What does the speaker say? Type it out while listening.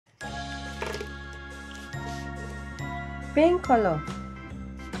pink color,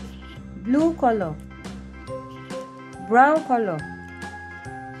 blue color, brown color,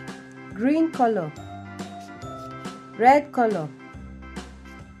 green color, red color,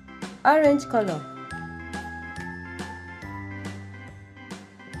 orange color.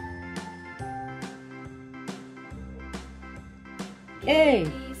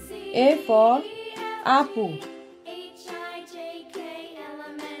 A for apple.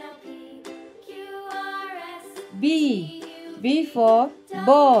 B for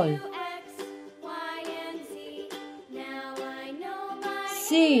ball.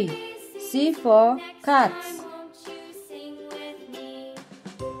 C for cat.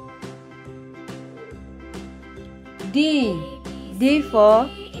 D for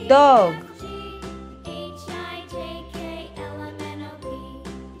dog.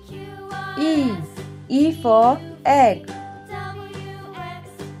 E for egg.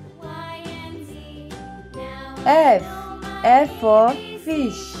 F for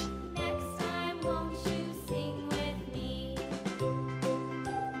fish.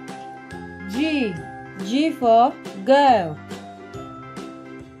 G for girl.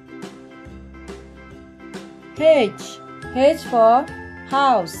 H for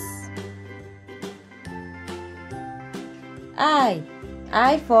house.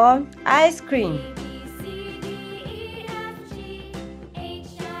 I for ice cream.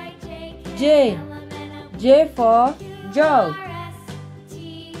 J for jug.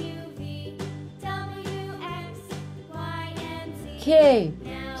 K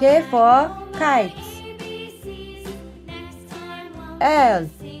for kite.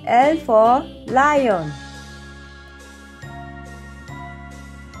 L for lion.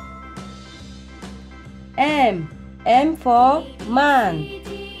 M for man.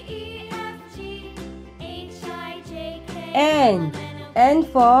 N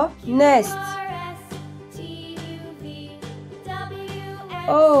for nest.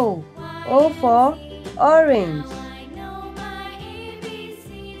 O for orange.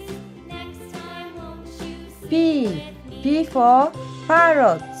 P for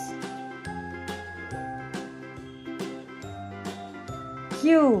parrot.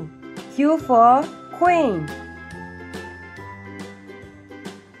 Q for queen.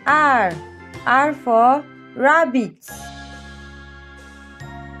 R for rabbit.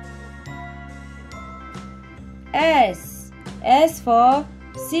 S for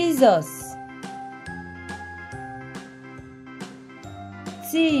scissors.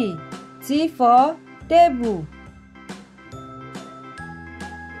 T for table.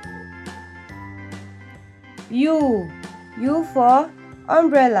 U for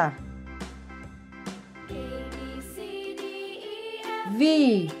umbrella.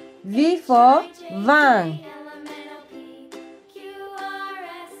 V for van.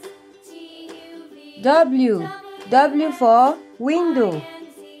 W for window.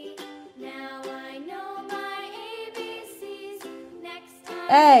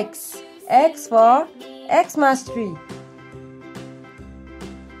 X for Xmas tree.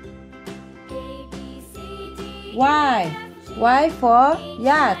 Y for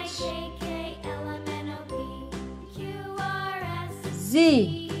yacht.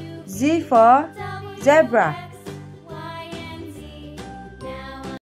 Z for zebra.